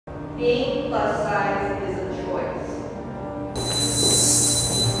Being plus size is a choice.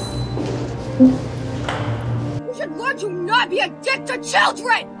 You should learn to not be a dick to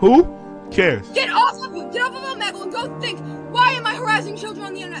children! Who cares? Get off of Omegle and go think, why am I harassing children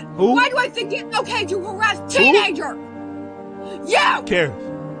on the internet? Who? Why do I think it's okay to harass teenager? You! Who cares?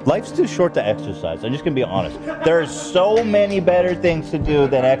 Life's too short to exercise. I'm just gonna be honest. There's so many better things to do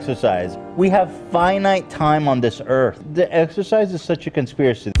than exercise. We have finite time on this earth. The exercise is such a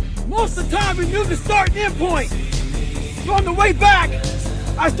conspiracy. Most of the time we knew the start and end point. So on the way back,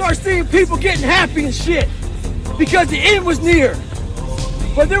 I started seeing people getting happy and shit because the end was near.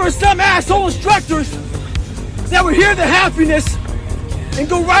 But there were some asshole instructors that would hear the happiness and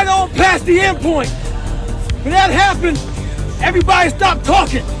go right on past the end point. When that happened, everybody stopped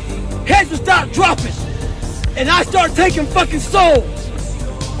talking. Heads would stop dropping. And I started taking fucking souls.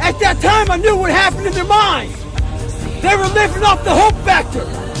 At that time, I knew what happened in their minds. They were living off the hope factor.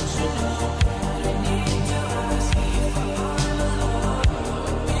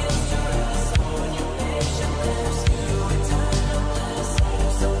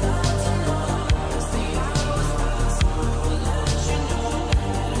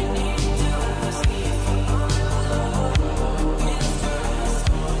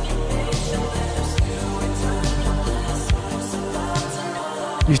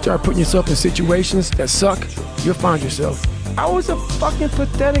 You start putting yourself in situations that suck, you'll find yourself. I was a fucking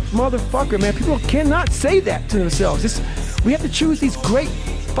pathetic motherfucker, man. People cannot say that to themselves. We have to choose these great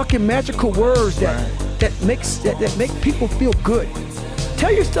fucking magical words that make people feel good.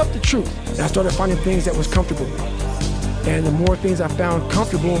 Tell yourself the truth. And I started finding things that was comfortable. And the more things I found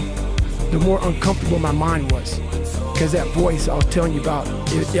comfortable, the more uncomfortable my mind was. Because that voice I was telling you about,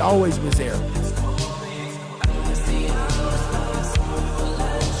 it always was there.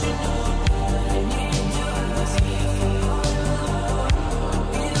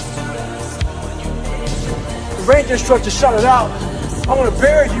 The ranger instructor shouted out, "I'm gonna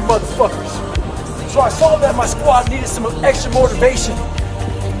bury you motherfuckers." So I saw that my squad needed some extra motivation.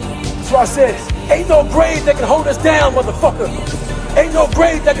 So I said, "Ain't no grave that can hold us down, motherfucker. Ain't no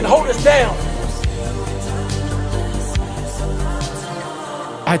grave that can hold us down."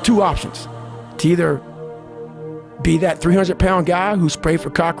 I had two options. To either be that 300-pound guy who sprayed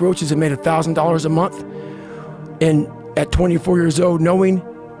for cockroaches and made $1,000 a month, and at 24 years old, knowing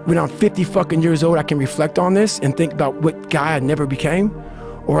when I'm 50 fucking years old, I can reflect on this and think about what guy I never became,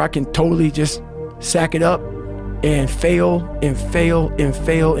 or I can totally just sack it up and fail and fail and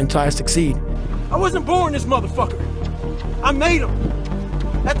fail until I succeed. I wasn't born this motherfucker. I made him.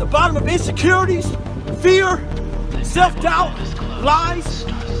 At the bottom of insecurities, fear, self-doubt, lies,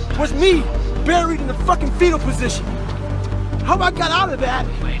 was me buried in the fucking fetal position. How I got out of that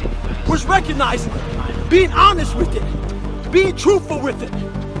was recognizing it, being honest with it, being truthful with it,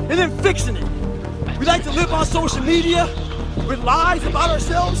 and then fixing it. We like to live on social media with lies about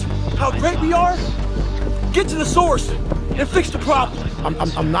ourselves, how great we are. Get to the source and fix the problem.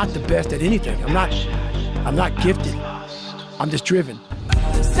 I'm not the best at anything. I'm not gifted. I'm just driven.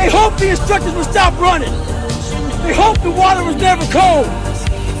 They hoped the instructors would stop running. They hoped the water was never cold.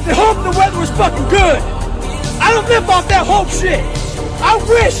 They hoped the weather was fucking good. I don't live off that hope shit. I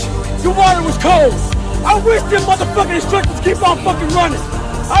wish the water was cold. I wish them motherfucking instructors keep on fucking running.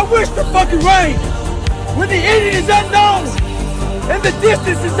 I wish the fucking rain. When the ending is unknown and the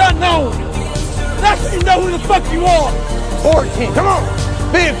distance is unknown, that's when you know who the fuck you are. 14, come on.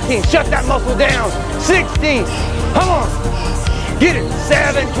 15, shut that muscle down. 16, come on. Get it.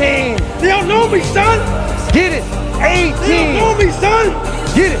 17. They don't know me, son. Get it. 18. They don't know me, son.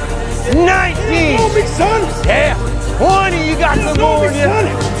 Get it. 19. They don't know me, son. Yeah. 20, you got some more in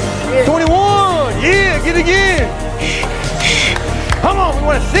you. 21, yeah, get it again. Come on, we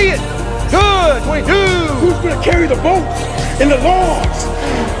want to see it. Good, 22. Who's gonna carry the boats and the logs?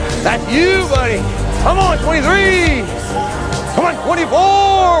 That's you, buddy. Come on, 23. Come on,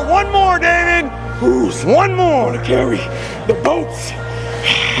 24. One more, David. Who's one more gonna carry the boats?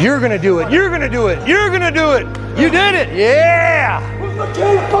 You're gonna do it. You're gonna do it. You're gonna do it. You did it. Yeah. Who's gonna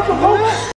carry the fucking boats?